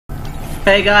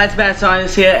Hey guys, Bad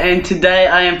Science here, and today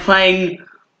I am playing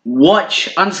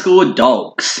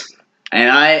Watch_Dogs. And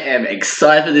I am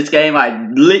excited for this game. I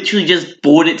literally just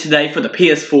bought it today for the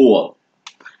PS4.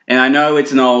 And I know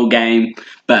it's an old game,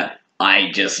 but I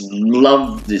just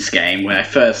loved this game when I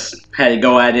first had to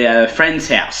go at it at a friend's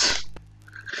house.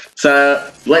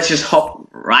 So, let's just hop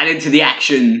right into the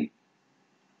action.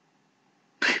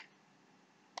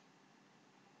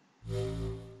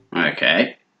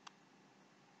 Okay.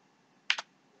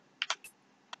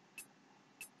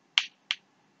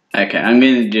 Okay, I'm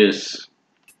gonna just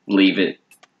leave it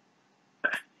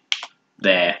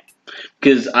there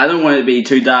because I don't want it to be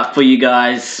too dark for you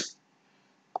guys.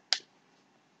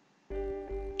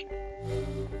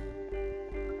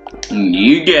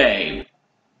 New game.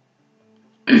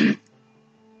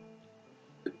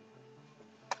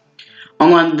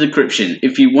 Online decryption.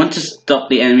 If you want to stop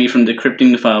the enemy from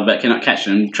decrypting the file but cannot catch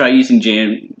them, try using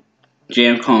GM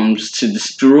comms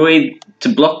to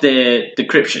block their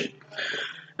decryption.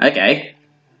 Okay.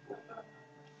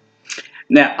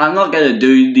 Now, I'm not going to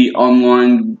do the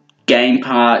online game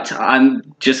part.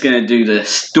 I'm just going to do the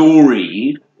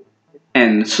story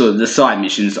and sort of the side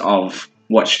missions of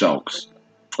Watch Dogs.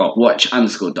 Or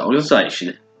Watch_Dogs, so I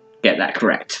should get that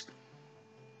correct.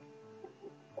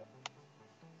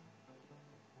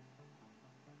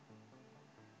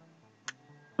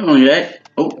 Okay.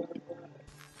 Oh.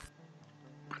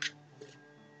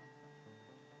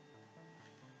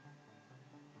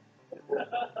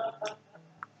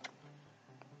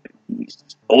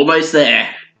 Almost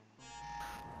there.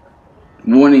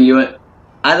 Warning you,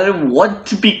 I don't want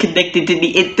to be connected to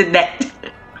the internet.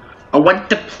 I want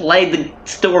to play the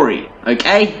story,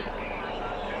 okay?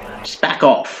 Just back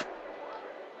off.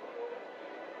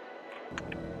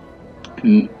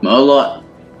 Merlot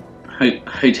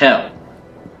Hotel.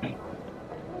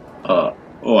 Or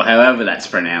however that's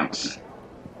pronounced.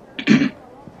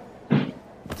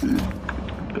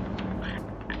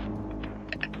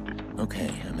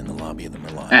 Okay, I'm in the lobby of the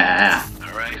Merlot.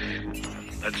 Alright.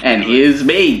 And here's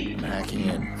me. I'm hacking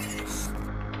in.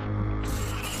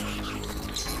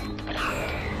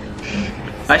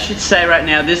 I should say right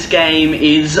now, this game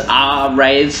is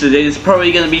R-rated, so there's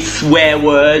probably going to be swear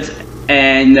words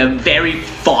and very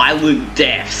violent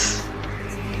deaths.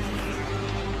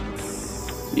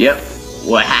 Yep,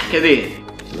 we're hacking in.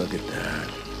 Look at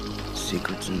that.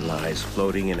 Secrets and lies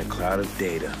floating in a cloud of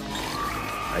data.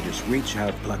 I just reach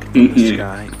out, pluck it from the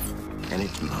sky, and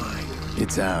it's mine.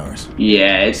 It's ours.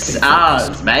 Yeah, it's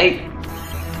ours, mate.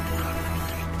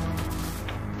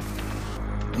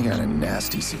 You got a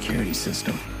nasty security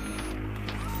system.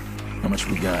 How much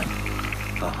we got?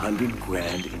 100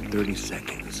 grand in 30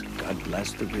 seconds. God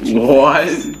bless the rich. What?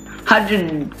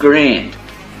 100 grand.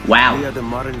 Wow. We are the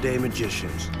modern day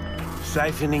magicians,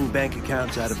 siphoning bank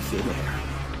accounts out of thin air.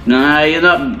 No, you're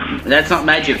not. That's not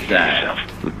magic, though.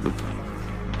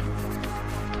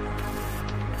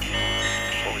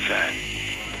 What was that?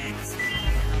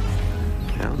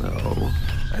 Hello.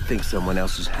 I think someone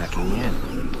else is hacking in.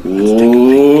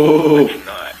 Whoa.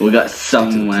 We got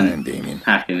someone plan, Damien.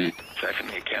 hacking it. Siphon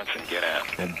the accounts and get out.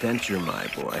 Adventure, my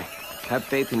boy. Have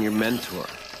faith in your mentor.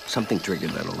 Something triggered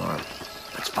that alarm.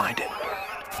 Let's find it.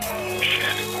 Shit.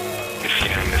 It's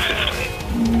scanning the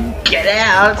system. Get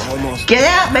out! Almost. Get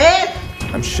out, man!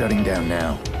 I'm shutting down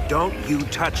now. Don't you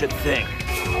touch a thing.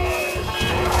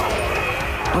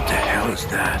 What the hell is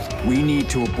that? We need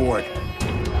to abort.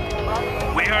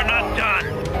 We are not done.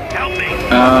 Help me.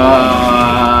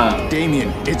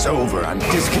 Damien, it's over. I'm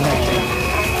disconnecting.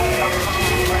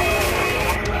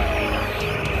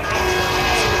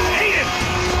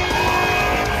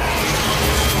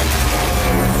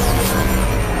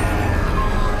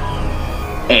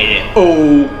 And it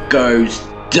all goes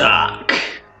dark.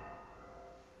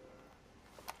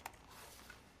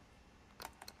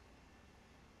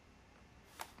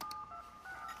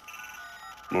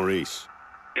 Maurice.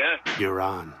 Yeah? You're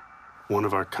on. One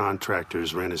of our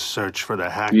contractors ran a search for the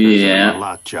hackers Yeah. on a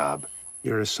lot job.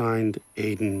 You're assigned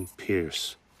Aiden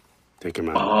Pierce. Take him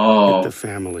out. Oh. Hit the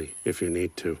family if you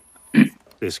need to.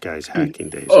 This guy's hacking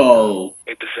days. Oh.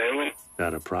 Hit the family?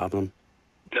 Got a problem?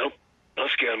 Nope. I'll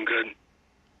scare him good.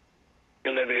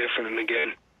 You'll never hear from him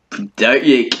again. Don't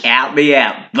you count me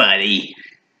out, buddy.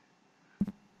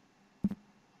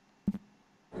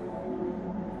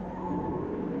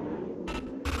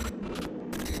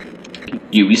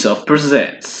 Ubisoft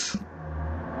presents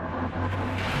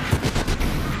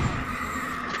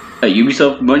a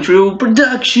Ubisoft Montreal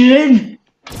production.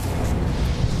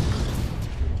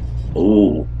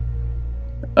 Oh.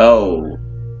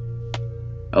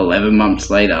 11 months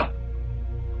later.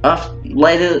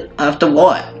 After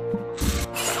what?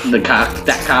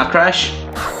 that car crash.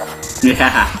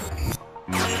 Yeah.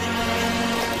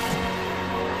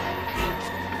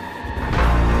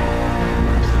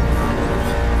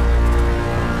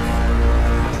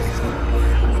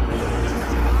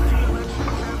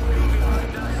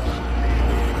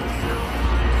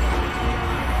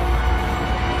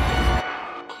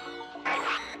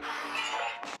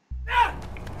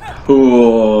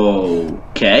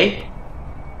 Okay.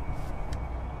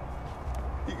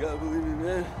 You gotta believe me,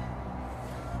 man.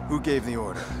 Who gave the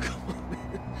order?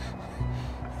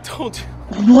 Don't you?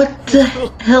 What the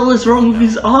hell is wrong with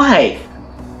his eye?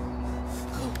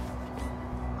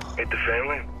 With the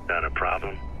family? Not a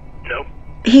problem. Nope.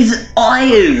 His eye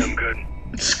is I'm good.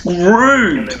 You'll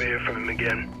screwed. never hear from him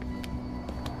again.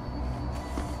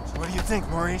 So what do you think,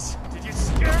 Maurice? Did you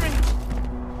scare me?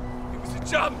 It was a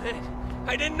job, man.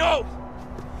 I didn't know.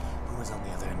 Who was on the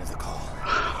other end of the call?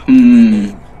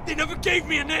 Hmm. They never gave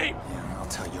me a name. Yeah, I'll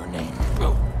tell your name.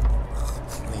 Oh,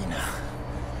 Lena.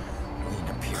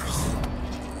 Lena Pierce.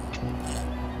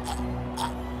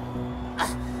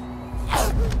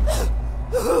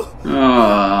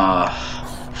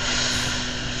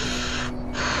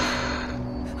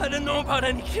 I didn't know about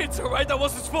any kids, alright? That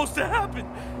wasn't supposed to happen.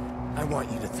 I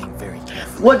want you to think very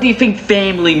carefully. What do you think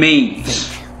family means?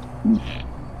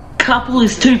 Couple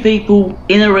is two people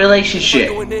in a relationship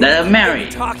that are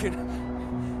married. Talking.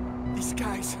 These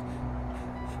guys.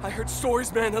 I heard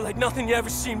stories, man, they're like nothing you ever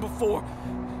seen before.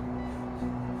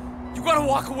 You gotta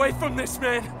walk away from this,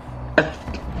 man.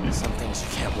 Some things you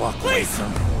can't walk away Please!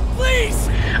 from. Please!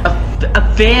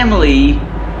 A family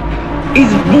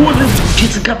is more than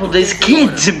just a couple. There's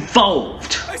kids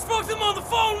involved. I spoke to them on the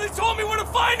phone. They told me where to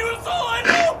find you. That's all I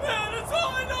know, man. That's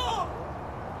all I know.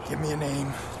 Give me a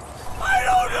name. I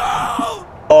don't know.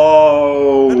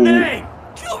 Oh. Name.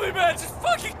 Kill me, man. Just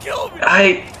fucking kill me.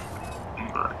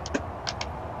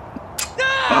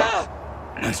 Ah!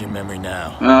 How's your memory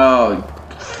now? Oh.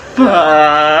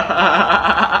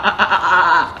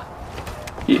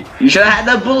 You should have had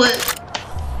that bullet.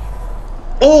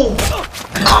 Oh.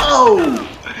 Oh.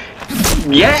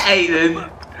 Yeah, Aiden.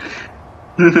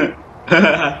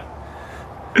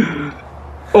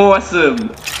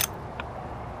 Awesome.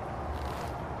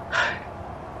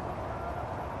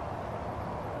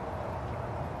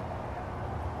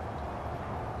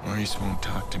 Maurice won't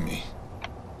talk to me.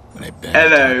 But I bet.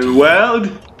 Hello,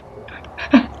 world.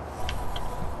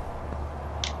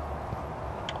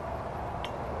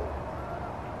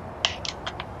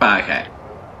 Okay.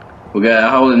 We're gonna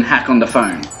hold and hack on the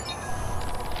phone.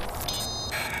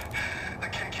 I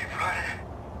can't keep running.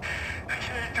 I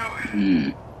can't do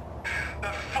it.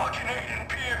 That fucking Aiden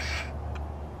Pierce.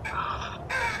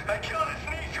 I killed his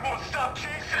niece. He won't stop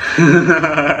chasing me.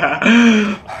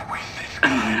 I wish this guy.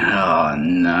 Oh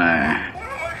no. What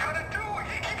am I gonna do?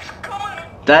 He keeps coming.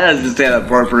 That doesn't sound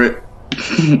appropriate.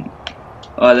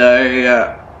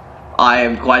 Although, I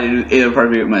am quite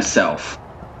inappropriate myself.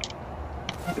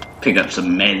 Pick up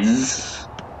some meds.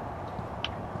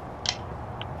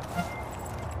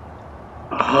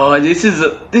 Oh, this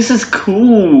is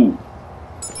cool.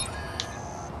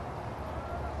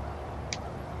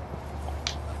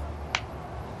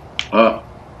 Oh,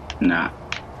 nah.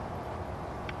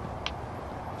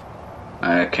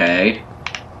 Okay.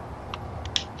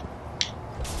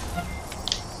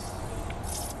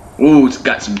 Ooh, it's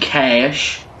got some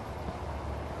cash.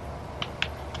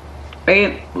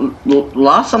 Man,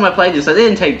 last time I played this, I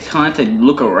didn't take time to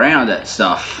look around at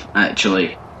stuff,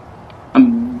 actually.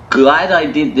 I'm glad I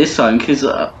did this time, because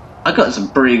I got some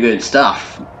pretty good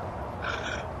stuff.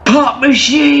 Pop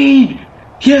machine!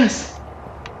 Yes!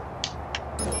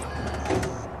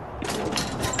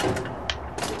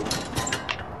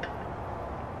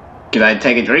 Can I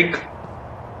take a drink?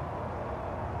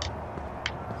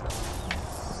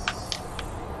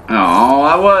 Oh,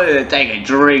 I wanted to take a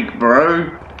drink,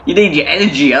 bro. You need your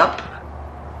energy up.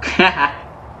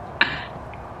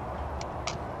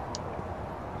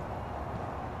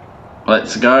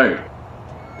 Let's go.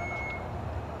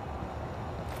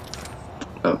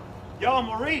 Oh. Yo,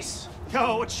 Maurice!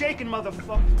 Yo, what's shaking,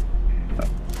 motherfucker?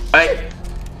 Hey.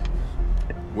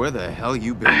 Where the hell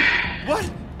you been? What?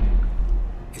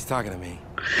 He's talking to me.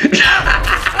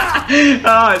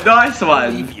 Oh, nice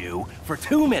one. Leave you for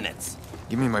 2 minutes.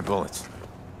 Give me my bullets.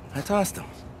 I tossed him.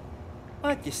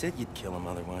 What? You said you'd kill him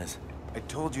otherwise. I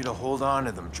told you to hold on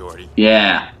to them, Jordy.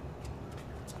 Yeah.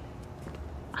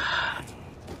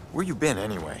 Where you been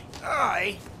anyway?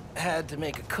 I had to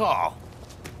make a call.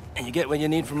 And you get what you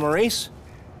need from Maurice?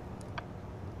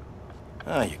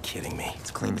 Oh, you're kidding me. Let's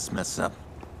clean this mess up.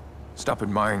 Stop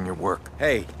admiring your work.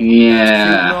 Hey, cute and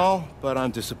Yeah. all, but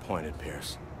I'm disappointed,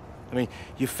 Pierce. I mean,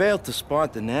 you failed to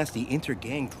spot the nasty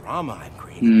inter-gang drama I've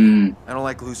created. I don't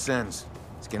like loose ends.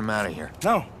 Let's get him out of here.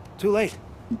 No, too late.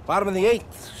 Bottom of the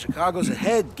 8th. Chicago's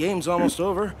ahead. Game's almost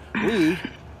over. We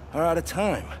are out of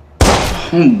time.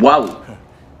 Wow.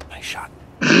 Nice shot.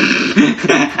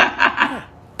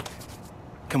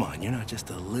 Come on, you're not just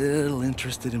a little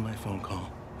interested in my phone call.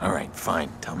 All right, fine.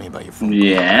 Tell me about your phone.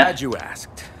 Yeah. Glad you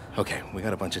asked. Okay, we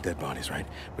got a bunch of dead bodies, right?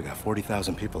 We got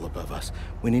 40,000 people above us.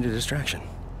 We need a distraction.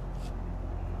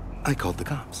 I called the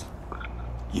cops.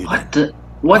 You What did. the?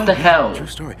 What the hell? True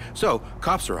story. So,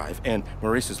 cops arrive, and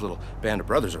Maurice's little band of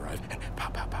brothers arrive, and pow,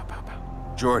 pow, pow, pow,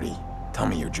 pow. Jordy, tell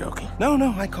me you're joking. No,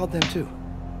 I called them too.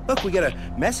 Look, we get a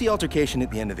messy altercation at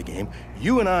the end of the game.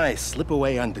 You and I slip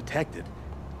away undetected.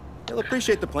 They'll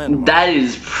appreciate the plan tomorrow. That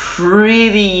is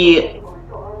pretty.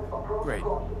 Great.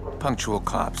 Punctual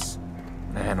cops.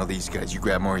 I handle these guys. You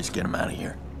grab Maurice, get him out of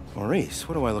here. Maurice,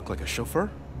 what do I look like, a chauffeur?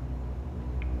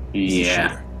 He's a Yeah.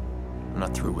 shooter. I'm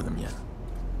not through with him yet.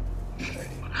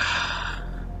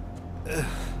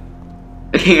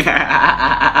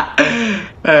 Yeah.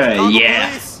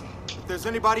 Police, if there's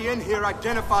anybody in here,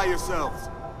 identify yourselves.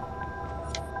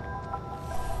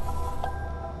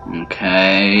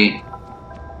 Okay.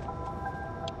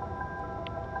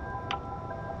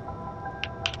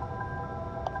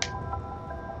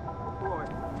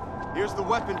 Here's the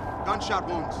weapon. Gunshot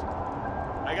wounds.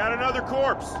 I got another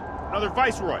corpse. Another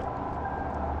Viceroy.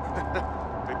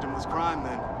 Victimless crime,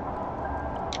 then.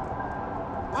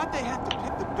 Why'd they have to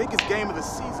pick the biggest game of the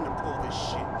season to pull this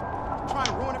shit? Trying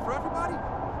to ruin it for everybody?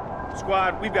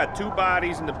 Squad, we've got 2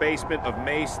 bodies in the basement of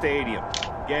May Stadium.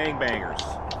 Gangbangers.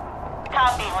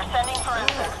 Copy. We're sending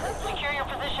forensics. Secure your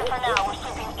position for now. We're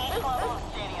sweeping each level of the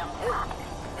stadium.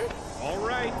 All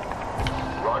right.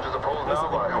 Rogers opposed now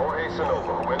by Jorge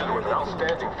Sanova, who ended with an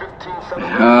outstanding 15-7.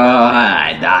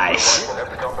 Alright, nice. An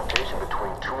epic confrontation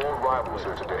between 2 old rivals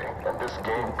here today, and this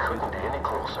game couldn't be any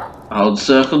closer. Hold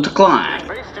circle to climb.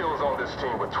 Bay Steel is on this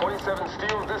team with 27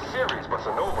 steals this series, but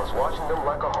Sanova's watching them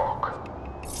like a hawk.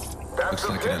 That's Looks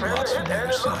like it unlocks from the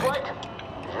other side.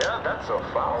 Yeah, that's a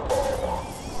foul ball.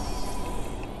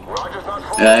 Rogers not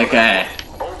far. Okay.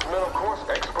 Both men, of course,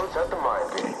 experts at the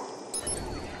mind game.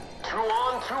 2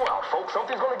 on, 2 out, folks.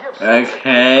 Something's gonna give.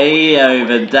 Okay,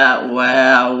 over that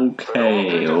way.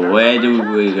 Okay, where do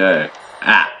we go?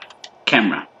 Ah,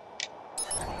 camera.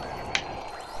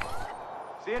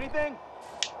 See anything?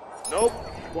 Nope.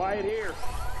 Quiet here.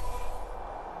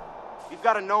 We've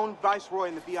got a known Viceroy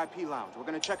in the VIP lounge. We're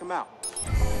gonna check him out.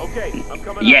 Okay, I'm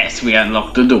coming Yes, we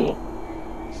unlocked the door.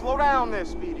 Slow down there,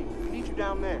 Speedy. We need you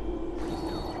down there.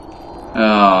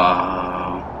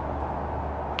 Oh.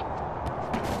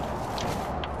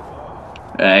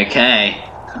 Okay.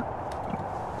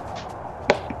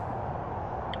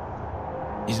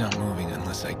 He's not moving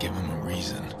unless I give him a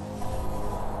reason.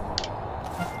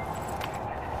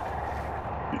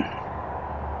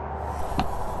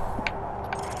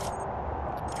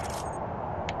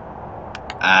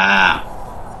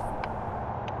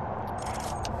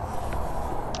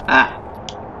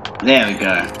 There we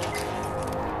go.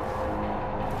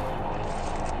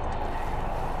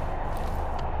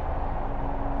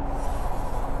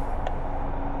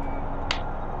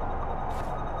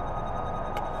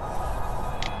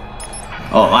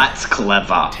 Oh, that's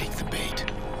clever. Take the bait.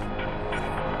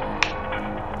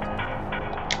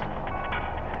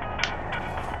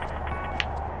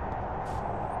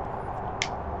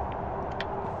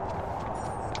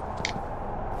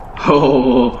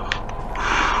 Oh.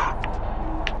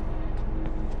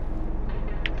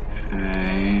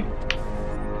 Okay.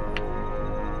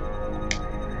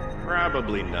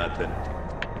 Probably nothing.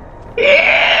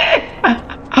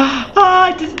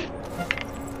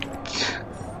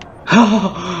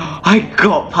 I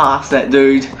got past that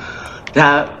dude.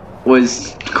 That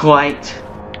was quite.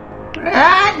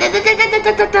 I'm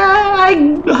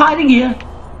hiding here.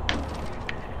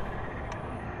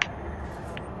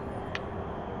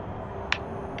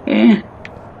 Yeah.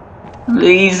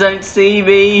 Please don't see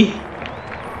me.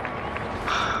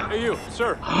 Hey, you,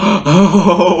 sir.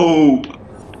 Oh.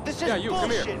 This is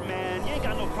bullshit, man. You ain't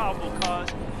got no problem, cuz.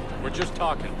 We're just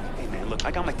talking. Hey, man, look,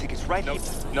 I got my tickets right here.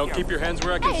 No, keep your hands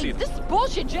where I can see Hey, them. this is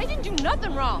bullshit. Jay didn't do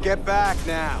nothing wrong. Get back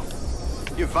now.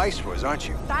 You're Viceroys, aren't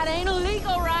you? That ain't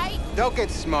illegal, right? Don't get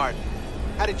smart.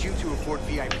 How did you 2 afford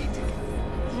VIP tickets?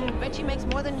 Bet you makes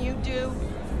more than you do.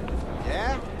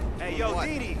 Yeah? Hey, yo,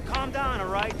 Dee, calm down, all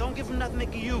right? Don't give him nothing to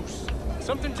make use.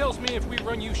 Something tells me if we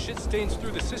run you shit stains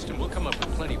through the system, we'll come up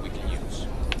with plenty we can use.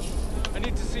 I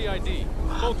need to see ID.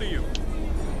 Both of you.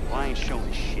 Well, I ain't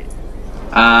showing shit.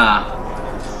 Ah.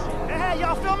 Hey,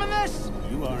 y'all filming this?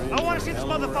 I want to see this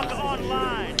motherfucker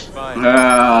online. Fine.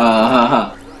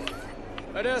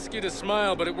 I'd ask you to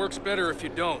smile, but it works better if you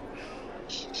don't.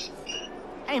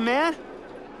 Hey, man.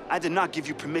 I did not give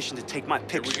you permission to take my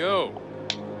picture. Here we go.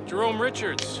 Jerome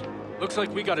Richards. Looks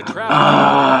like we got a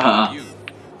trap for you.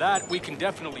 That we can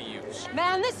definitely use.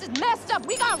 Man, this is messed up.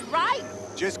 We got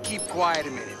rights. Just keep quiet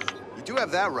a minute. You do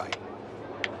have that right.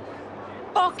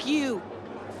 Fuck you.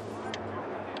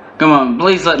 Come on,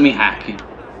 please let me hack you.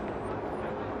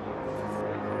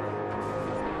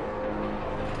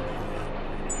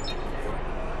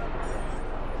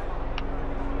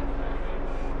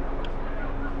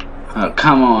 Oh,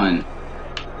 come on.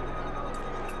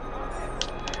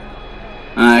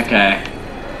 Okay.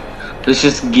 Let's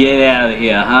just get out of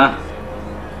here, huh?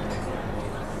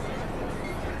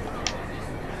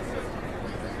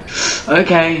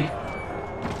 Okay.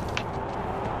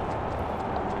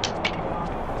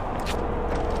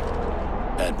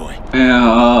 Bad boy.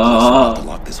 Oh. To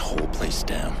lock this whole place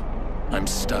down. I'm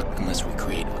stuck unless we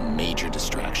create a major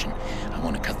distraction. I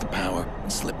want to cut the power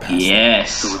and slip past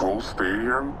Yes. To the whole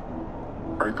stadium?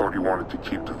 I thought you wanted to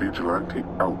keep the vigilante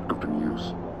out of the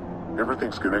news.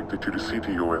 Everything's connected to the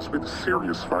CTOS with a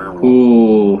serious firewall.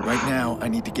 Ooh. Right now, I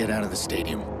need to get out of the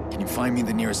stadium. Can you find me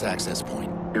the nearest access point?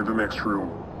 In the next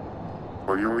room.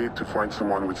 But you'll need to find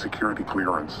someone with security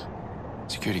clearance.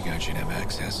 Security guard should have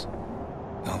access.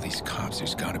 All these cops,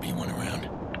 there's gotta be one around.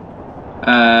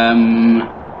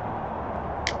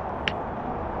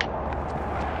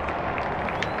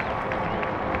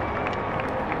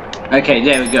 Okay,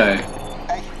 there we go.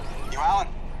 Hey, you Alan?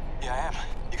 Yeah, I am.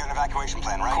 You got an evacuation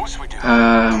plan, right? Of course we do.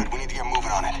 Good, we need to get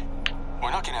moving on it.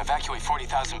 We're not gonna evacuate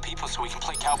 40,000 people so we can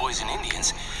play cowboys and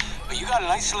Indians. But you got an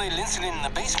isolated incident in the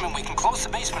basement, we can close the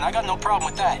basement. I got no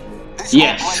problem with that. This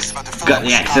Yes. whole place is about to fill Got up the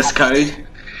with access Chicago code. police.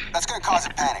 That's gonna cause a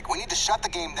panic. We need to shut the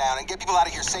game down and get people out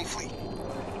of here safely.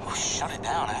 Oh, shut it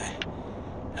down,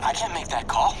 I can't make that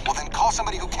call. Well, then call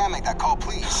somebody who can make that call,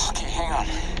 please. Okay, hang on.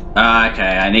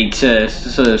 Okay, I need to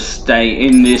sort of stay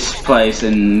in this place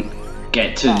and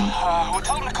get to... Well,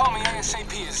 tell them to call me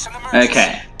ASAP. It's an emergency.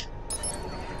 Okay.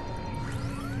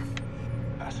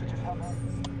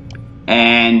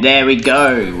 And there we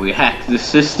go. We hacked the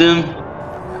system.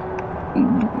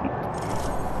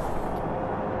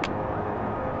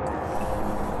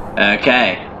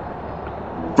 Okay.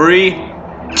 3,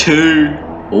 2,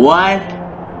 1.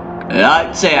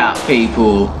 Lights out,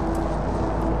 people.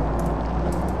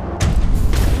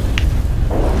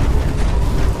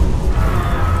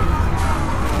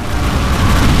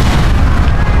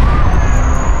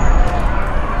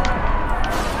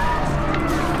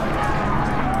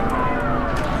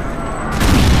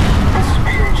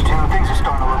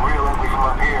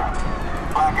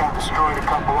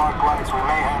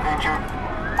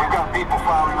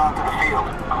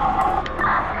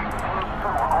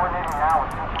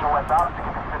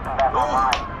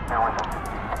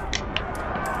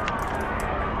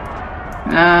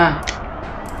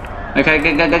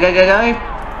 Okay,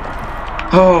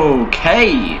 go.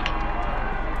 Okay.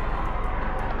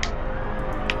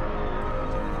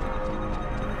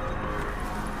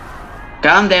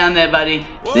 Calm down there, buddy.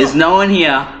 Whoa. There's no one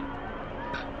here.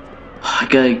 I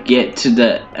gotta get to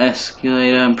the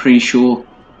escalator, I'm pretty sure.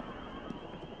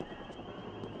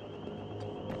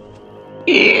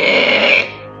 Yeah.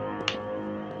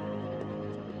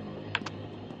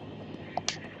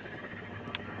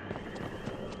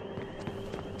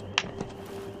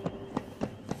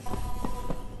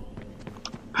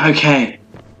 Okay,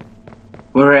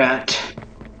 we're out.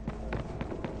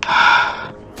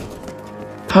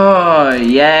 Oh,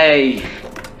 yay.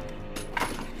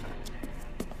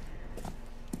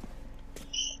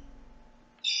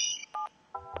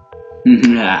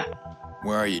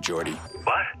 Where are you, Jordy?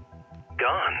 What?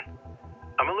 Gone.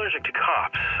 I'm allergic to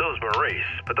cops, so's Maurice,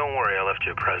 but don't worry, I left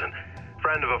you a present.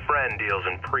 Friend of a friend deals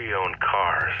in pre-owned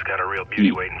cars. Got a real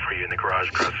beauty waiting for you in the garage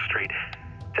across the street.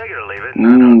 Take it or leave it.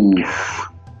 I don't care.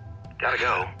 Gotta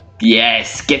go.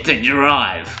 Yes, get to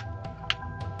drive.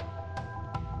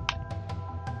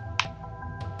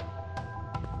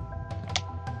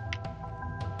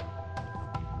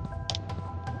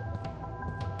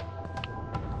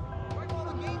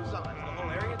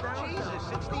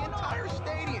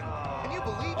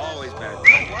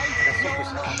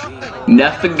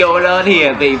 Nothing going on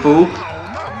here, people.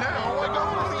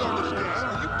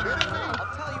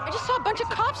 I just saw a bunch of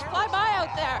cops fly by out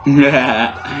there.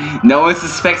 No one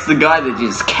suspects the guy that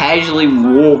just casually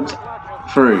walked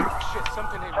through.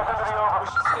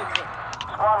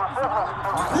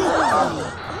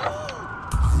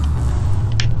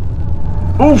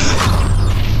 Oof!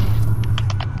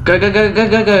 Go.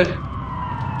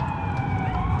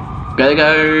 Gotta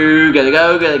go, gotta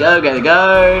go, gotta go, gotta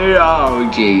go. Oh,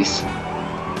 jeez.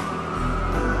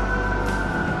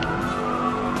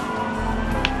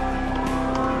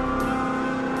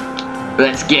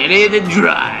 Let's get in and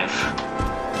drive.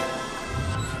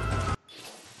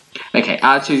 Okay,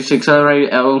 R2 to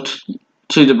accelerate, L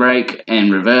to the brake,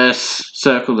 and reverse,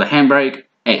 circle the handbrake,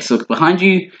 X look behind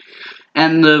you,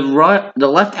 and the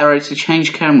left arrow to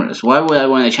change cameras. Why would I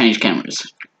want to change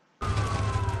cameras?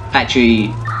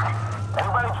 Actually...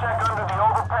 Anybody check under the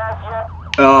overpass yet?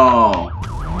 Oh.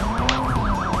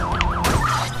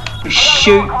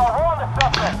 Shoot.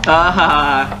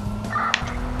 Ah.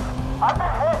 I've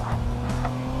been hit.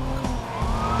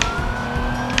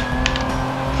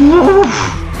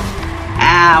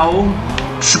 Ow.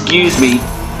 Excuse me.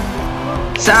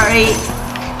 Sorry.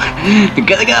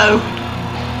 Gotta go.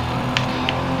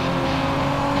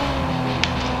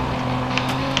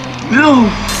 No.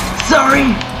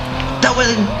 Sorry. That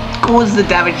wouldn't cause the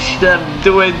damage that I'm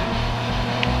doing.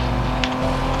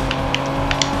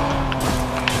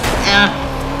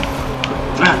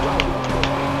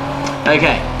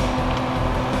 Okay.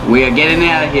 We are getting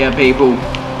out of here, people.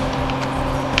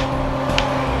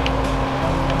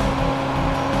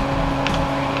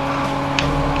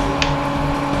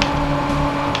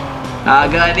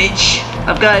 I've got an itch.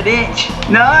 I've got an itch.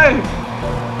 No.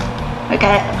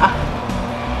 Okay.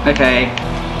 Okay.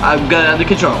 I've got it under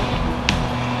control.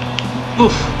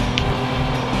 Oof.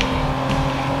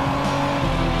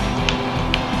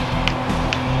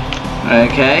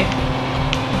 Okay.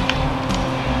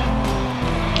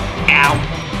 Ow.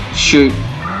 Shoot.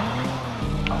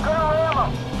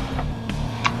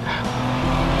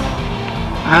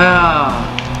 Ah.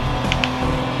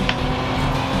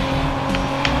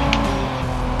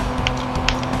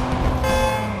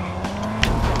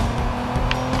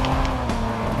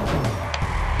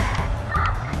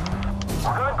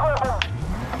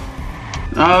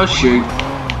 Oh shoot.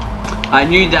 I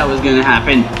knew that was gonna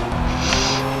happen.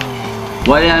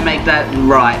 Why didn't I make that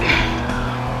right?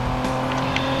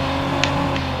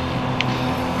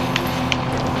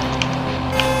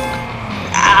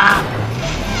 Ah!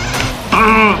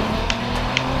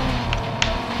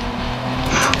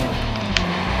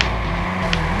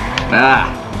 Ah,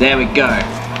 there we go.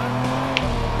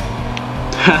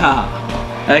 Haha.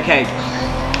 Okay.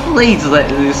 Please let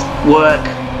this work.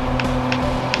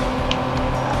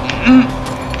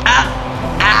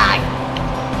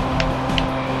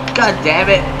 God damn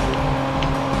it.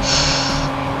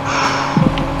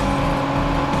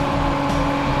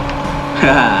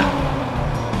 Haha.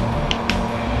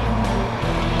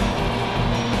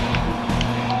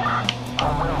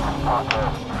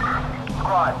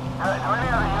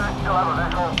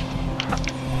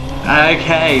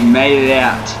 Okay, made it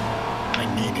out. I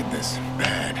needed this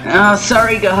bad. Oh,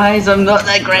 sorry guys, I'm not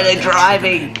that great at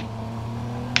driving.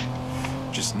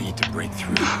 Just need to break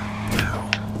through now.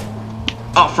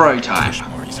 Off-road time. Push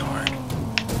Maury's hard.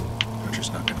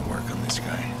 Pressure's not gonna work on this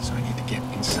guy, so I need to get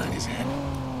inside his head.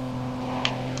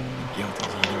 Guilt is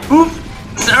eating. Oof!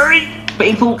 Sorry,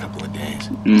 people. A couple of days.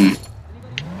 I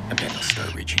bet I'll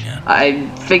start reaching out. I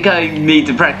think I need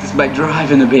to practice my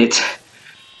driving a bit.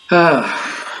 Yeah,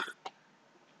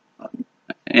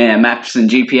 maps and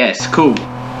GPS, cool.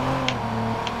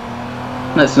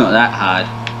 That's not that hard.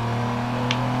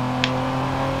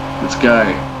 Let's go.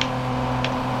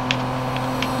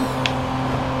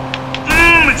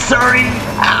 Sorry.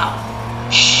 Ow.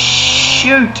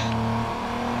 Shoot.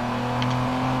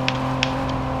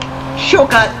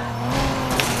 Shortcut.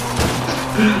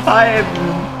 I am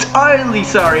totally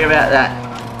sorry about that.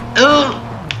 Ugh.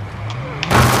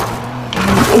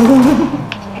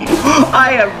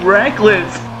 I am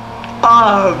reckless.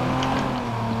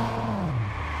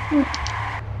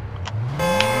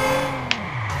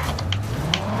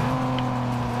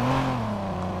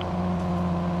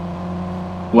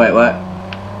 Wait, what?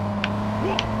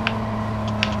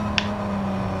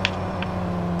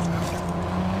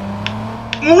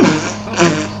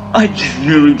 I just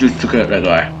nearly just took out that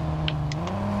guy.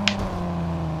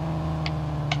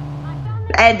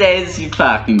 And there's your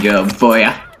parking job for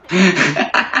ya.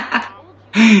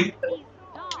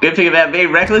 Good thing about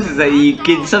being reckless is that you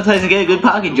can sometimes get a good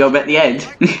parking job at the end.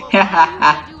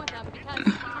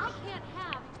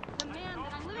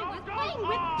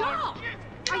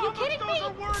 Are you kidding me?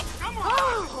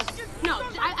 Oh, no,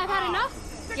 I've had enough.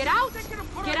 Get out.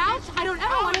 Get out. I don't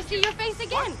ever want to see your face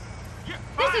again.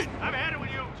 This is... I've had it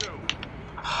with you too.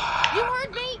 You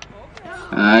heard me?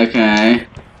 Okay.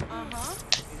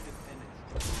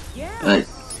 Yeah.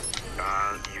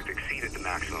 You've exceeded the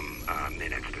maximum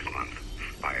minutes this month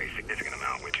by a significant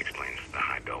amount, which explains the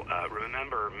high bill.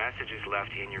 Remember, Messi messages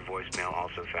left in your voicemail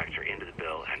also factor into the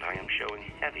bill, and I am showing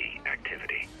heavy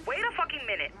activity. Wait a fucking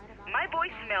minute. My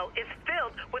voicemail is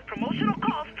filled with promotional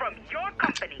calls from your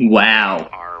company. Wow.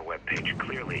 Our webpage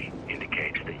clearly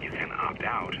indicates that you can opt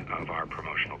out of our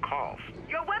promotional calls.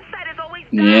 Your website is always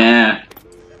down. Yeah.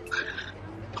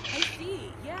 I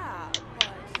see, yeah,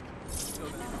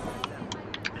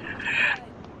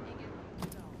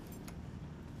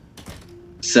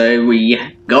 So we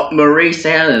got Maurice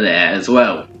out of there as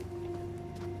well.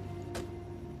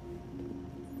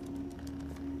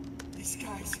 These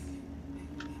guys,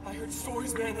 I heard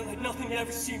stories, man, that like nothing I've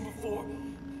ever seen before.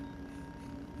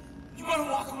 You gotta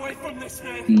walk away from this,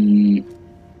 man.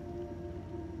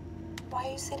 Why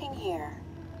are you sitting here?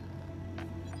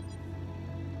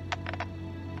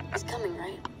 He's coming,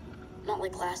 right? Not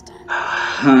like last time.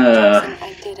 Jackson,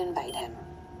 I did invite him.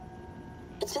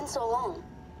 It's been so long.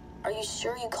 Are you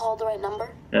sure you called the right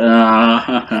number?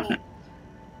 Honey,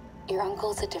 your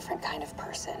uncle's a different kind of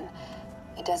person.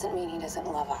 It doesn't mean he doesn't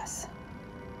love us.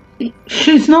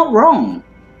 She's not wrong.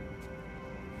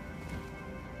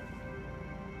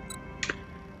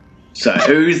 So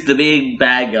who's the big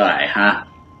bad guy, huh?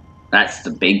 That's the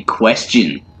big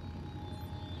question.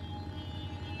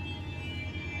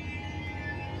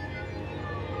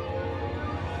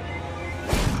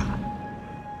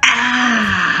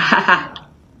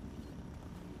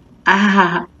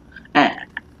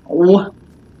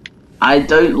 I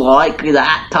don't like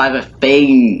that type of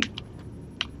thing.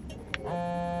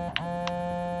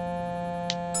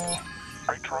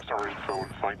 I trust our info in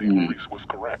finding Maurice was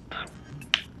correct.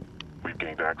 We've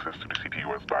gained access to the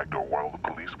CTOS backdoor while the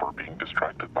police were being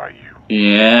distracted by you.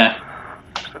 Yeah.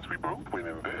 Since we both win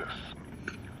in this,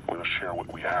 we'll share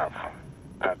what we have.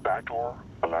 That backdoor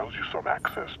allows you some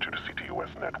access to the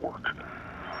CTOS network.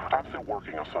 I'm still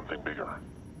working on something bigger.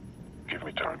 Give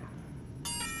me time.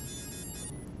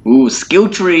 Ooh, skill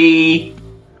tree.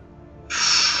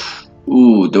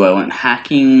 Ooh, do I want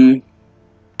hacking?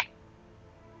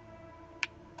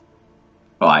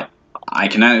 Right, I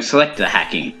can only select the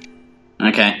hacking.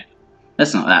 Okay,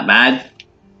 that's not that bad.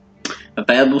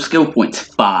 Available skill points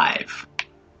 5.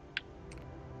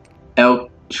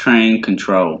 L-train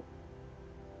control.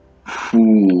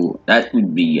 Ooh, that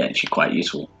would be actually quite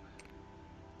useful.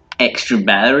 Extra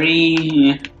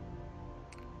battery.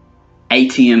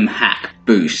 ATM hack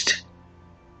boost.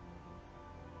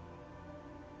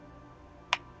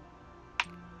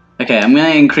 Okay, I'm gonna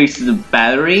increase the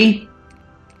battery,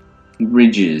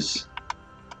 ridges,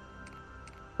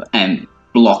 and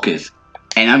blockers.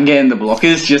 And I'm getting the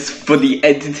blockers just for the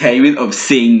entertainment of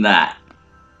seeing that.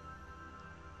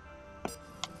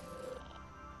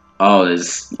 Oh,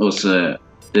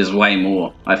 there's way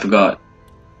more. I forgot.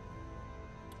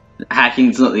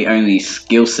 Hacking's not the only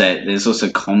skill set. There's also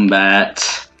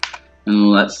combat and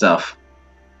all that stuff.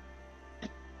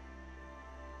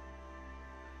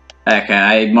 Okay,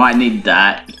 I might need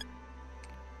that.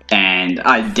 And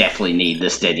I definitely need the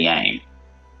steady aim.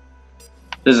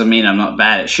 Doesn't mean I'm not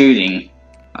bad at shooting.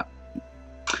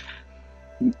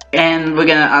 And we're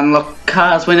gonna unlock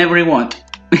cars whenever we want.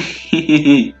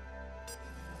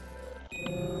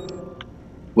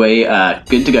 We are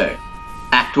good to go.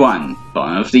 Act 1,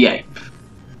 Bottom of the 8th.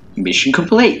 Mission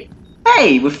complete.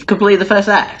 Hey, we've completed the first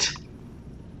act.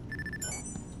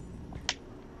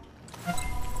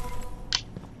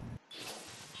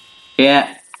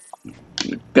 Yeah.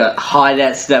 We've got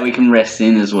hideouts that we can rest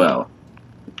in as well.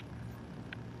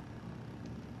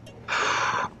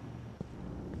 I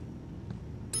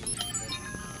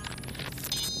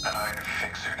hired a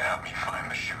fixer to help me find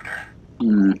the shooter.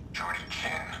 Jordy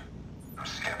Chin. I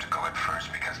was skeptical at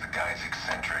first because the guy's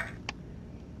eccentric.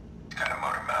 He's got a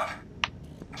motor mouth.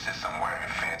 Insists I'm wearing a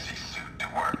fancy suit to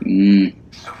work.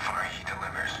 So far he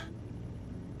delivers.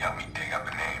 Help me dig up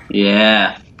a name.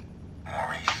 Yeah.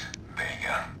 Maurice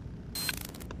Vega.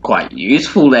 Quite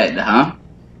useful then, huh?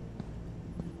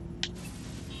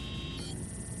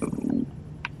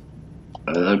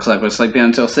 It looks like we're sleeping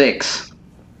until 6.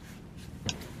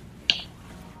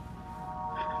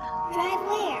 Drive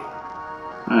where?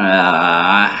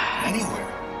 Anywhere.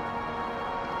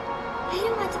 I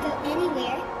don't want to go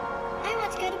anywhere. I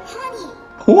want to go to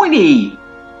Pawnee!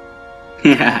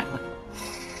 Yeah.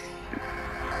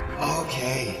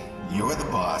 Okay, you're the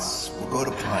boss. We'll go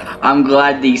to Pawnee. I'm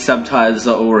glad these subtitles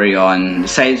are already on.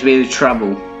 Saves me the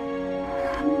trouble.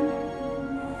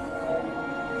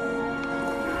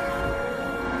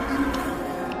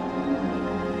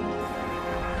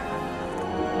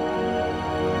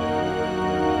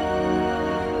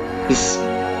 This...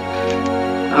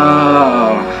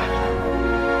 Oh...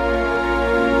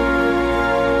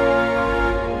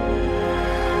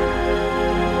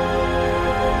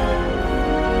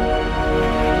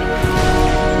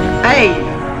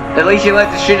 At least you like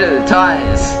to shoot at the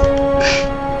tires.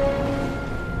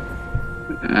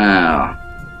 Oh.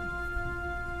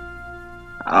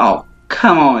 Oh,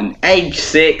 come on. Age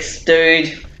 6,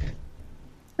 dude.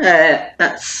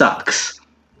 That sucks.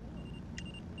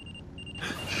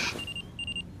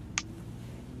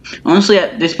 Honestly,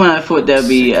 at this point I thought there'd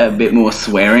be a bit more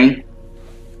swearing.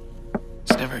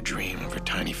 It's never a dream of her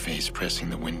tiny face pressing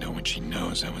the window when she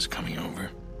knows I was coming over.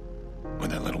 Or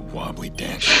that little wobbly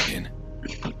dance she did.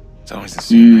 It's always the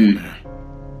same nightmare.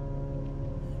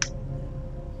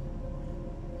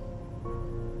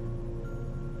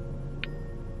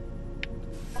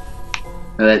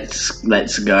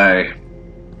 Let's go.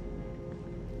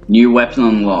 New weapon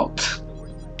unlocked.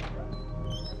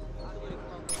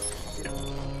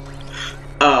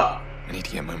 I need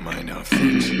to get my mind off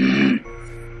things.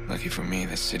 Lucky for me,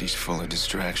 the city's full of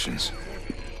distractions.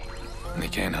 And they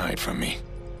can't hide from me.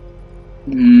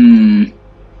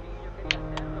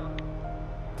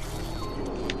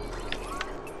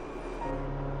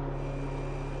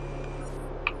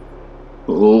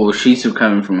 Oh, she's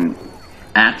recovering from an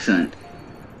accident.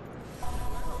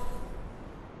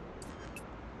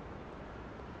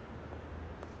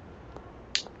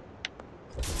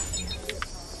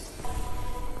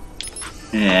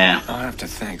 Yeah. I'll have to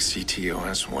thank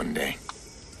CTOS one day.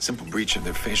 Simple breach of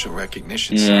their facial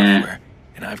recognition software,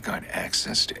 and I've got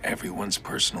access to everyone's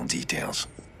personal details.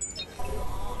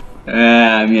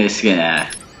 I'm just gonna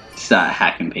start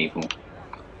hacking people.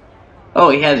 Oh,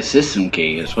 he had a system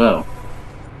key as well.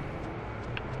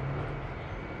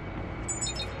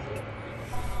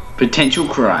 Potential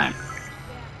crime.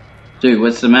 Dude,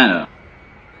 what's the matter?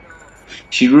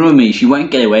 She ruined me. She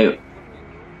won't get away with it.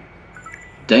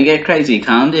 Don't get crazy.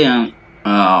 Calm down.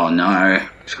 Oh, no.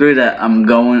 Screw that. I'm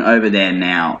going over there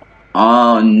now.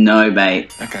 Oh, no, babe.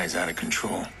 That guy's out of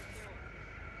control.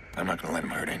 I'm not gonna let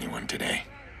him hurt anyone today.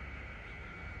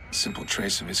 A simple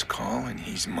trace of his call, and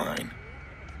he's mine.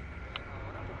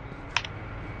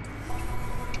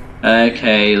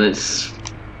 Okay, let's...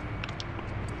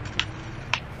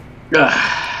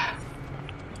 Ugh.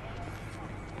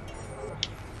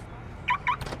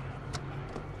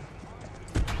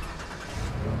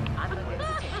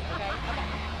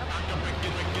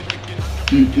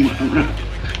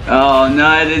 Oh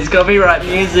no, there's copyright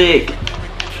music!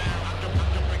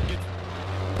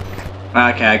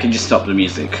 Okay, I can just stop the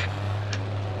music.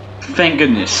 Thank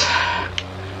goodness. I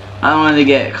don't want to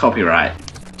get copyright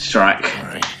strike.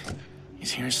 Alright,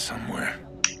 he's here somewhere.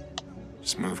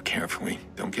 Just move carefully,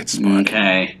 don't get spotted.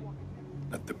 Okay.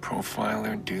 Let the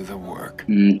profiler do the work.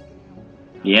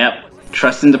 Yep,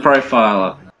 trust in the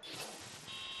profiler.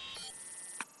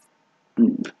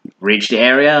 Reach the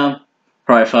area.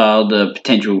 Profile the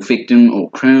potential victim or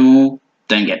criminal.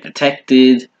 Don't get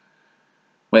detected.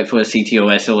 Wait for a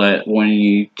CTOS alert warning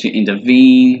you to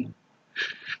intervene.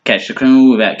 Catch the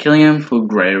criminal without killing him for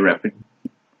greater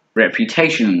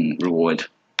reputation reward.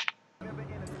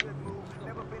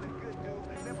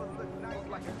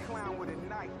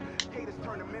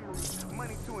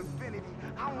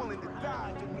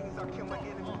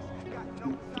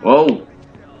 Whoa.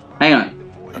 Hang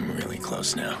on. I'm really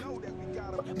close now.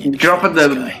 Dropping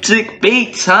the sick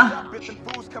beats, huh?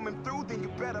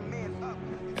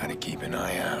 Gotta keep an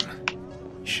eye out.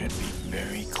 Should be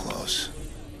very close.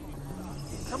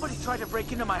 Somebody tried to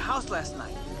break into my house last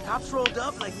night. Cops rolled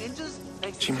up like ninjas.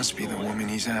 She must be the woman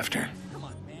he's after.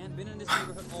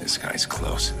 This guy's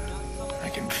close. I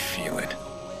can feel it.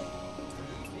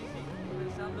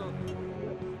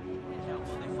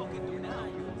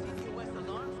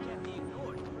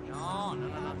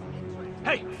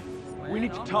 Hey, we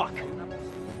need to talk.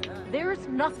 There's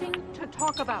nothing to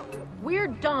talk about. We're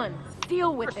done.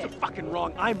 Deal with it. You're so fucking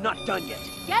wrong. I'm not done yet.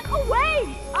 Get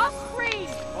away! I'll scream!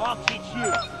 I'll teach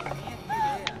you.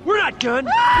 We're not done.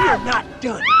 We are not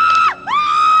done.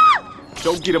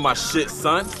 Don't get in my shit,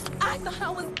 son. I thought I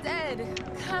was dead.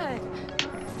 God.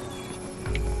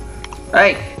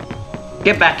 Hey,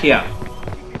 get back here.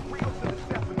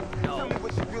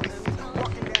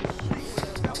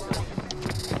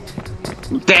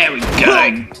 There we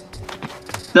go.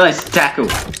 Nice tackle.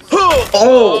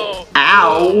 Oh,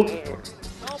 ow.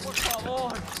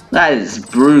 That is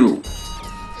brutal.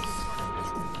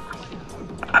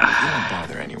 Don't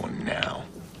bother anyone now.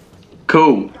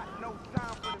 Cool.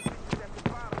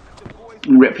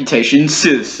 Reputation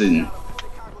citizen.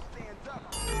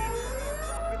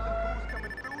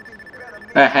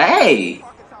 Hey,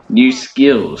 new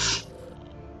skills.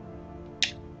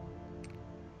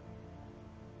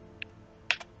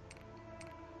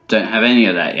 Don't have any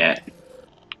of that yet.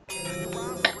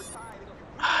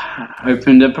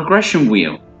 Open the progression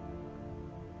wheel.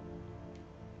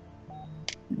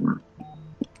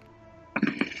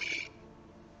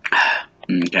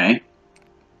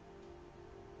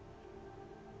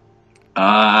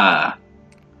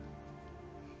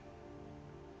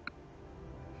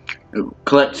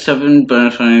 Collect 7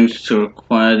 bonus items to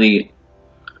acquire the...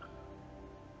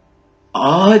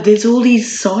 Oh, there's all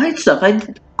these side stuff.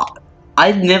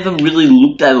 I never really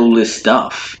looked at all this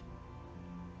stuff.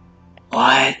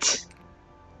 What?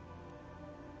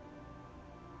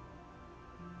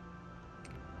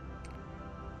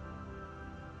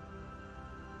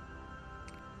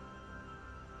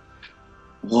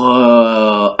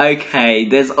 Whoa. Okay,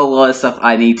 there's a lot of stuff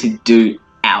I need to do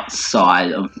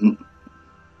outside of...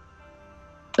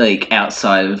 Like,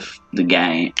 outside of the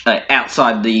game.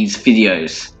 Outside these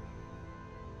videos.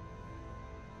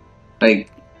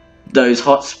 Like, those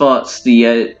hotspots,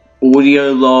 the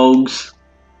audio logs.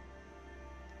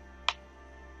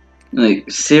 Like,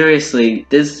 seriously,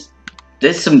 there's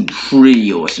some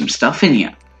pretty awesome stuff in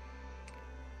here.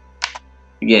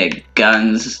 Yeah,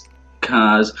 guns,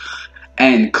 cars,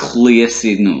 and clear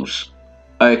signals.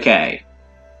 Okay.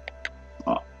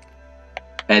 Oh.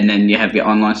 And then you have your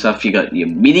online stuff, you got your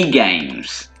mini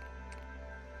games.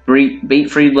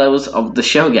 Beat 3 levels of the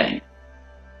shell game.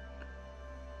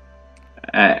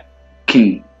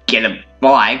 Can get a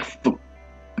bike for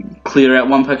clear out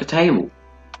 1 poker table.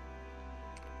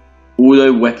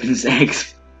 Auto weapons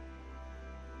X.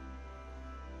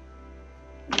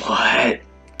 What?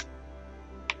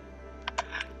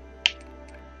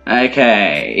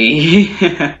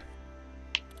 Okay.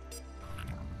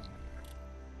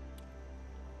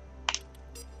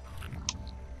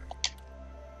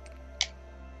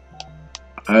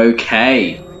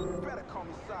 Okay.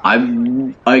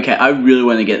 I really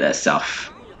want to get that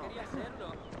stuff.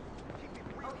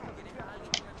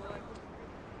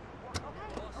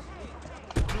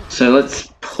 So let's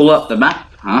pull up the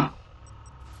map, huh?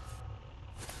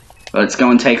 Let's go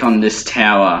and take on this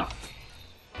tower.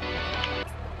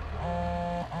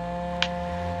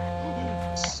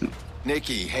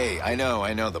 Nikki, hey, I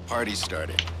know, the party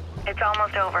started. It's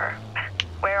almost over.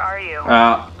 Where are you?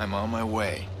 I'm on my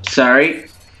way. Sorry.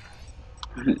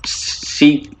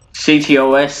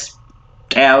 CTOS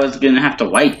tower's gonna have to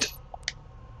wait.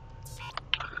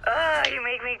 You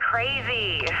make me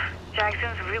crazy.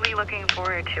 Jackson's really looking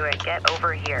forward to it. Get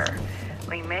over here.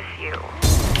 We miss you.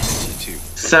 You too.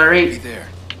 Sorry. Be there.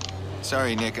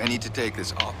 Sorry, Nick. I need to take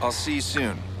this. I'll see you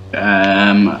soon.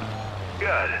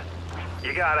 Good.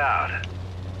 You got out.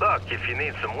 Look, if you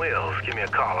need some wheels, give me a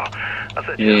call. I'll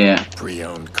set you yeah. up.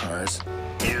 Pre-owned cars.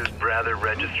 You'd rather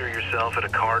register yourself at a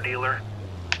car dealer?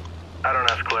 I don't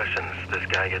ask questions. This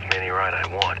guy gets me any ride I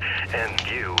want. And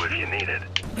you, if you need it.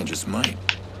 I just might.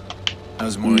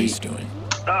 How's Maurice doing?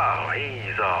 Oh,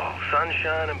 he's all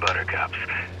sunshine and buttercups.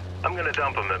 I'm gonna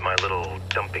dump him at my little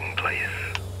dumping place.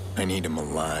 I need him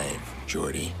alive,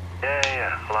 Jordy.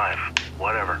 Yeah, alive.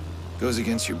 Whatever. Goes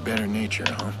against your better nature,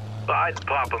 huh? Well, I'd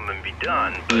pop him and be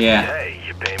done, but yeah. Hey,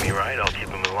 you pay me right, I'll keep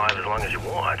him alive as long as you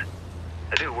want.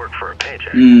 I do work for a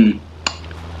paycheck.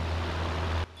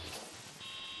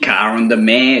 Car on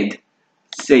demand.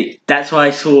 See, that's what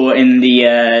I saw in the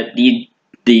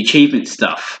achievement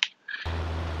stuff.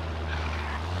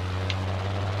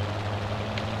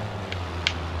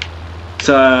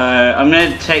 So I'm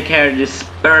gonna take care of this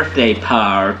birthday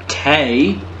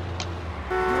party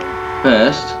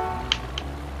first.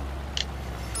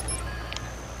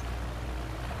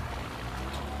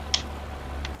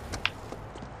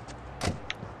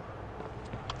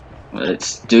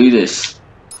 Let's do this.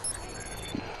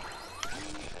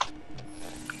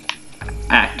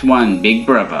 Act 1, Big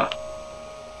Brother.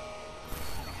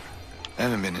 I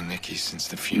haven't been to Nikki's since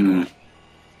the funeral.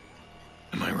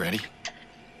 Am I ready?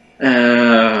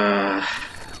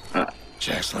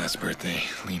 Jack's last birthday,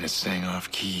 Lena sang off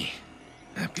key.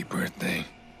 Happy birthday.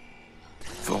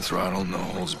 Full throttle, no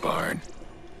holds barred.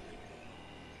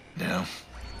 Now,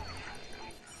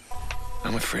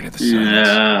 I'm afraid of the silence.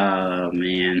 Oh,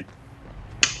 man.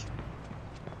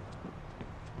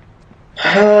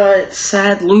 It's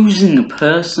sad losing a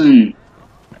person.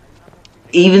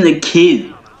 Even a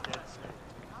kid.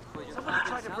 Somebody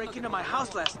tried to break into my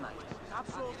house last night.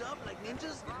 Cops rolled up like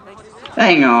ninjas.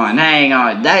 Hang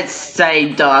on. That's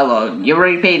say dialogue. You're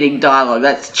repeating dialogue.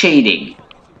 That's cheating.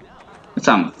 That's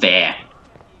unfair.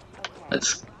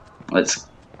 Let's.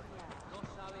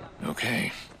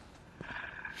 Okay.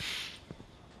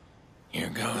 Here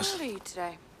goes. How old are you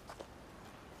today?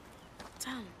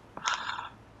 10.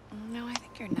 No, I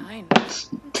think you're 9.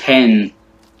 10.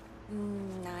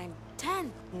 9.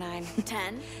 10. 9.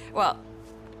 10. Well,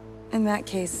 in that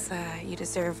case, you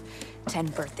deserve 10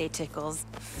 birthday tickles.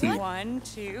 What? 1,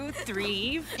 2,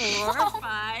 3, 4,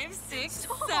 5, 6,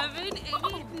 7,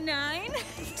 8, 9,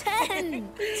 10.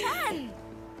 10.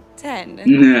 10.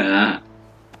 Nah.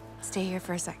 Stay here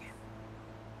for a second.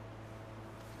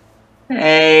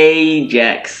 Hey,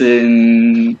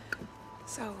 Jackson.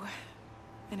 So,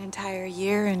 an entire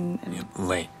year and...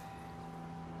 Late.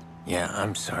 Yeah,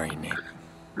 I'm sorry, Nick.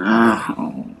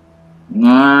 Oh,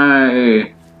 no.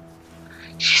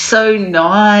 She's so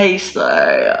nice,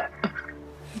 though.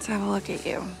 Let's have a look at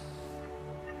you.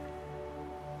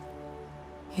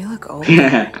 You look old.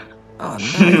 Oh,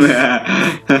 nice.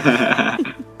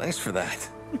 Thanks for that.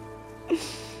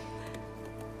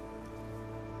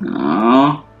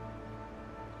 Aww.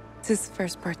 It's his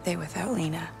first birthday without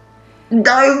Lena.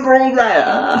 Don't bring that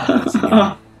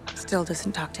up. Still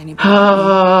doesn't talk to anybody.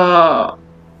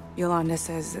 Yolanda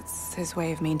says it's his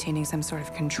way of maintaining some sort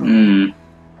of control.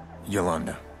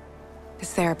 Yolanda.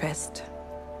 His therapist.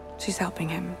 She's helping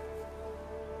him.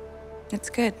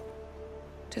 It's good.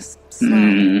 Just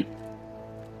slow.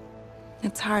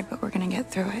 It's hard, but we're gonna get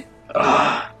through it.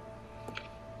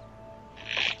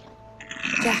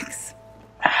 Jax.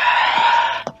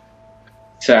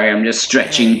 Sorry, I'm just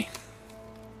stretching. Hey.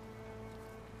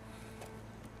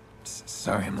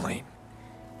 Sorry I'm late.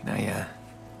 Can I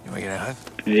get a hug?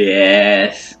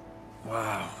 Yes.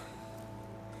 Wow.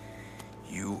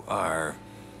 You are...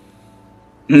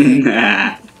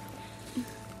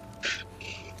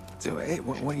 So, hey,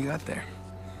 what do you got there?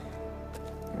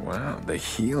 Wow, the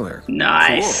healer.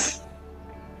 Nice. Cool.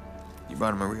 You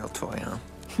brought him a real toy, huh?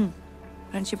 Why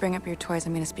don't you bring up your toys?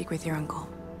 I'm gonna speak with your uncle.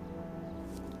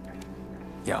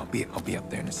 Yeah, I'll be up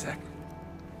there in a sec.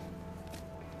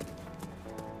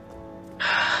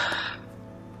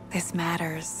 This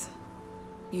matters.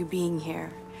 You being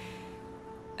here.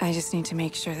 I just need to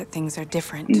make sure that things are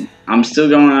different. I'm still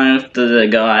going after the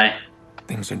guy.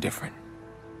 Things are different.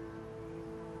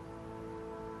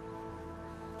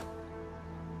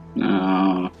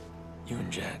 No. You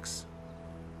and Jax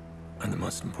are the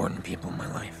most important people in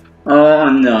my life. Oh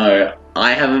no.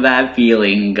 I have a bad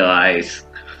feeling, guys.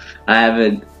 I have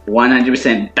a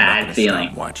 100% bad feeling.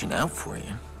 Stop watching out for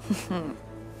you.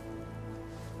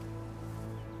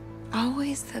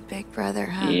 Always the big brother,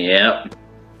 huh? Yep.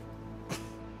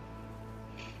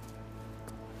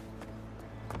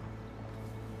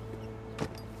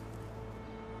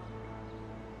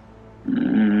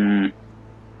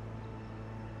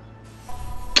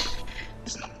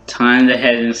 It's time to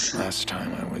head inside. Last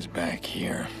time I was back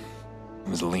here, it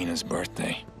was Lena's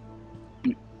birthday.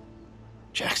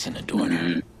 Jackson adored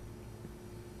her.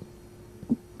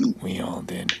 We all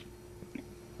did.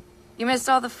 You missed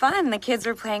all the fun. The kids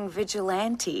were playing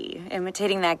vigilante,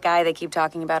 imitating that guy they keep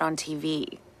talking about on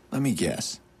TV. Let me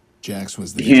guess. Jax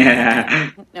was the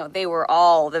vigilante. No, they were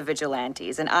all the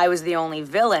vigilantes, and I was the only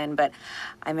villain, but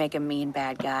I make a mean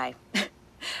bad guy.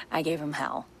 I gave him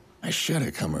hell. I should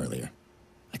have come earlier.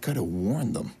 I could have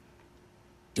warned them.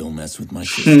 Don't mess with my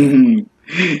sister.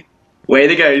 Way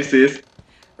to go, sis.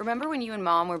 Remember when you and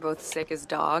Mom were both sick as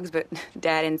dogs, but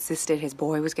Dad insisted his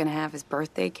boy was gonna have his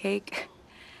birthday cake?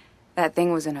 That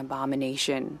thing was an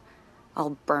abomination.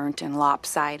 All burnt and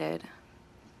lopsided.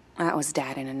 That was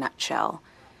Dad in a nutshell.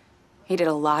 He did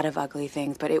a lot of ugly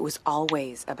things, but it was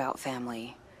always about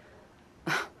family.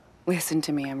 Listen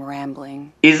to me, I'm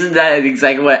rambling. Isn't that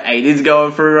exactly what Aiden's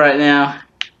going through right now?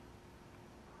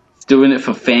 He's doing it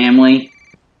for family.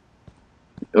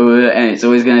 And it's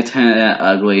always going to turn out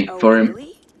ugly for him. Really?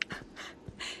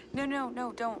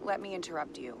 No, don't let me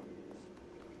interrupt you.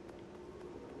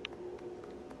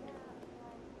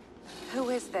 Who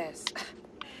is this? Do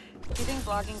you think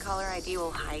blogging caller ID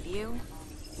will hide you?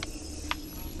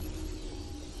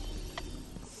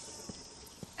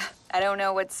 I don't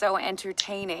know what's so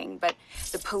entertaining, but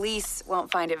the police won't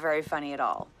find it very funny at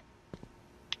all.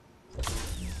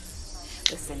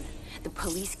 Listen, the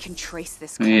police can trace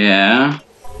this crime. Yeah.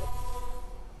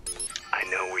 I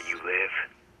know where you live.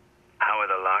 How are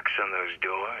the locks on those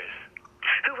doors?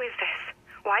 Who is this?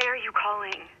 Why are you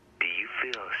calling? Do you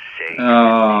feel safe?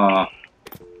 Oh.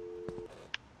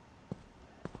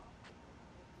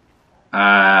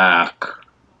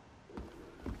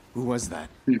 Who was that?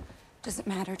 Doesn't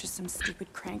matter, just some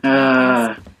stupid crank. Do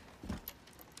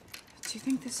you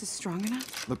think this is strong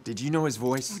enough? Look, did you know his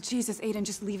voice? Oh, Jesus, Aiden,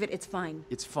 just leave it. It's fine.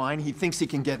 It's fine. He thinks he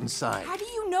can get inside. How do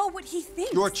you know what he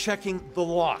thinks? You're checking the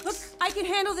locks. Look, I can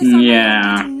handle this on my Yeah.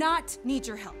 own. I do not need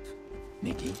your help.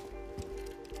 Nikki,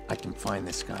 I can find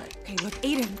this guy. Okay, look,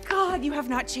 Aiden, God, you have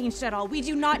not changed at all. We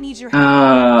do not need your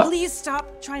help. Please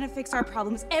stop trying to fix our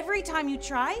problems. Every time you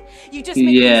try, you just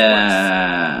make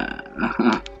things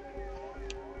worse.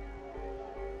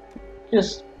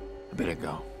 Just I better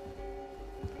go.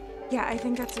 Yeah, I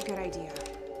think that's a good idea.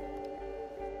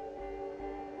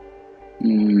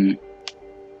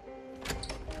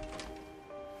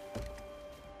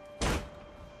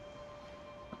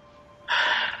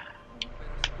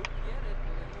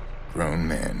 Grown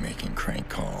man making crank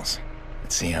calls.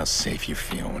 Let's see how safe you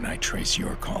feel when I trace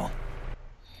your call.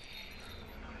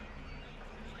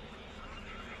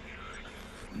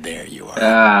 There you are.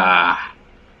 Ah.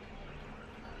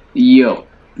 Yo.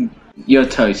 You're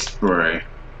toast, bro.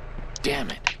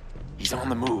 Damn it. He's on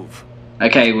the move.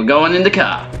 Okay, we're going in the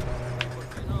car.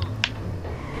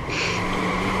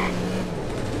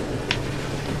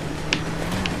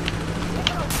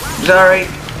 Sorry.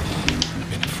 I've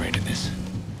been afraid of this.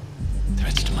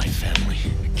 Threats to my family.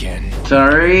 Again.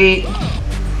 Sorry.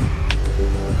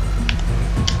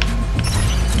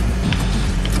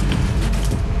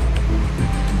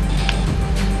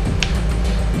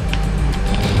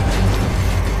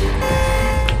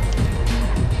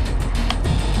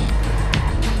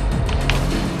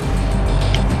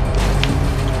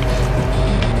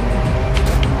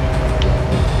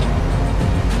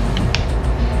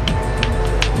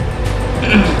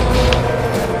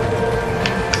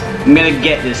 I'm gonna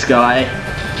get this guy.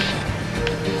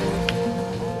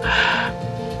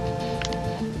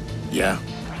 Yeah?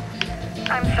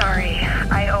 I'm sorry.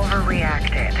 I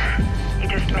overreacted. You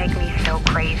just make me so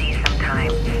crazy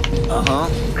sometimes. Uh-huh.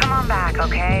 Come on back,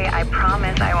 okay? I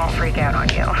promise I won't freak out on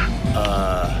you.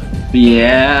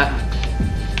 Yeah.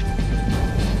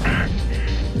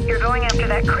 You're going after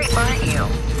that creep, aren't you?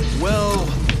 Well...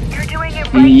 You're doing it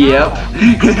right now.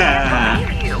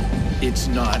 Yep. You. It's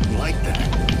not like that.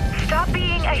 Stop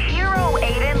being a hero,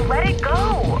 Aiden. Let it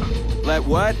go. Let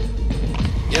what?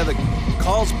 Yeah, the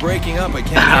call's breaking up. I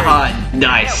can't hear you.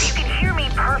 Nice. No, you can hear me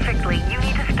perfectly. You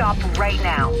need to stop right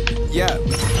now. Yeah.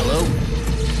 Hello?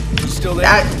 You still there?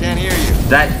 Can't hear you.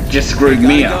 That just screwed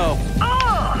me up. Go.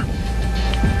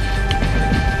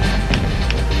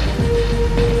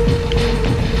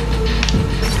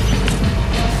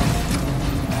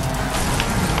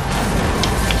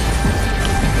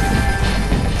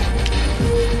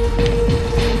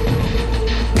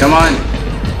 Come on.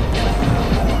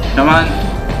 Come on.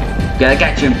 Gotta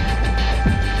catch him.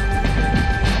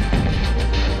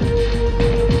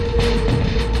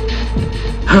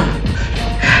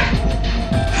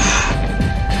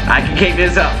 I can keep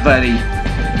this up, buddy.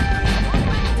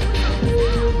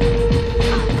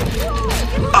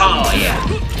 Oh, yeah.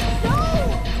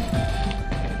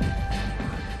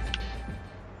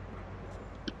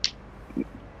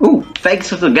 Ooh, thanks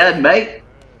for the gun, mate.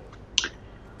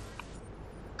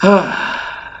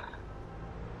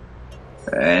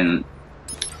 And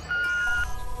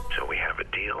so we have a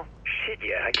deal? Shit,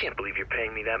 yeah, I can't believe you're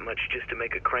paying me that much just to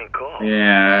make a crank call.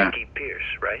 Yeah. Nikki Pierce,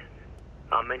 right?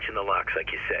 I'll mention the locks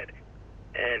like you said.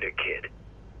 And her kid.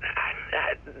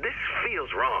 This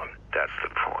feels wrong. That's the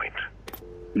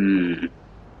point.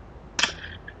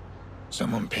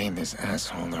 Someone paid this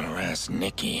asshole to harass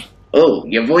Nikki. Oh,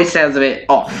 your voice sounds a bit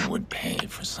off. Who would pay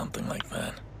for something like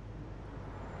that?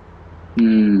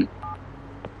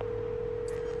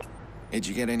 Hey, did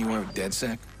you get anywhere with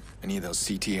DedSec? Any of those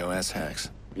CTOS hacks?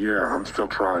 Yeah, I'm still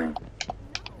trying.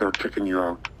 They're kicking you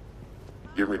out.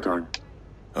 Give me time.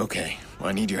 Okay, well,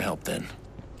 I need your help then.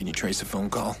 Can you trace a phone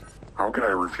call? How can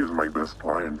I refuse my best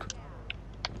client?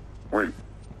 Wait,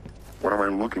 what am I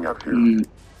looking at here?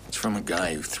 It's from a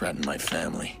guy who threatened my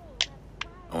family.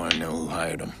 I want to know who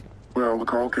hired him. Well, the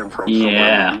call came from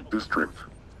somewhere in the district.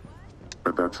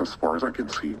 But that's as far as I can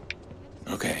see.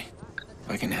 Okay. If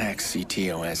I can hack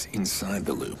CTOS inside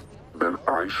the loop, then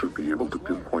I should be able to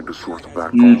pinpoint the source of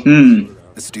that call.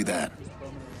 Let's do that.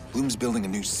 Bloom's building a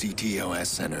new CTOS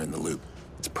center in the loop.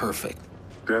 It's perfect.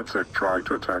 DedSec tried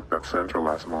to attack that center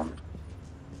last month.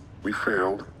 We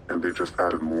failed, and they just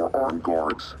added more armed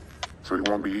guards. So it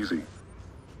won't be easy.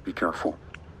 Be careful.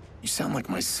 You sound like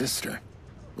my sister.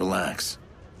 Relax.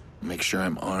 Make sure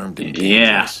I'm armed and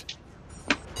dangerous.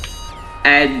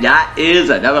 And that is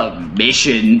another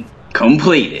mission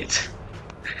completed.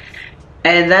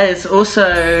 And that is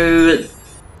also...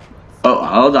 Oh,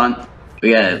 hold on.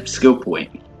 We got a skill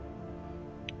point.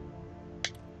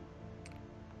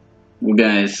 We're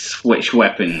gonna switch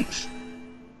weapons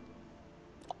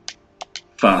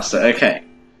faster. Okay.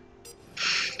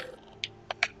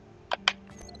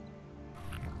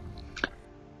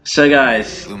 So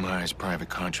guys, Bloom hires private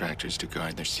contractors to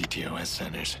guard their CTOS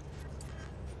centers.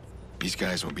 These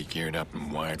guys will be geared up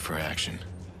and wired for action.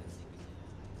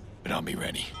 But I'll be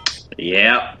ready.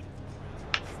 Yeah.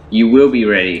 You will be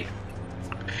ready.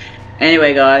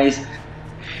 Anyway guys,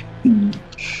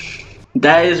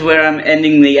 that is where I'm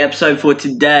ending the episode for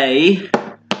today.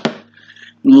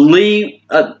 Leave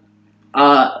God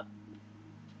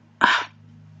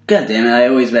damn it, I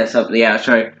always mess up the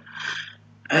outro.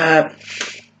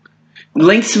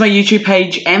 Links to my YouTube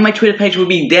page and my Twitter page will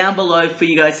be down below for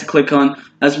you guys to click on,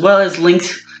 as well as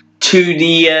links to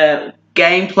the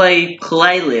gameplay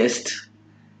playlist,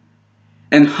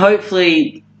 and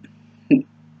hopefully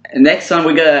next time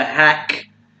we're gonna hack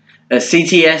a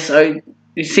CTOS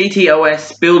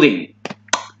building.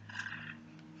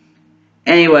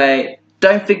 Anyway,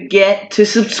 don't forget to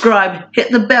subscribe, hit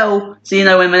the bell so you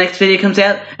know when my next video comes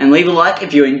out, and leave a like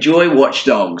if you enjoy Watch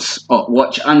Dogs. Or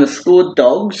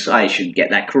Watch_Dogs, I should get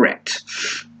that correct.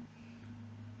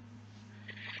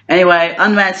 Anyway,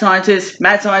 I'm Mad Scientist,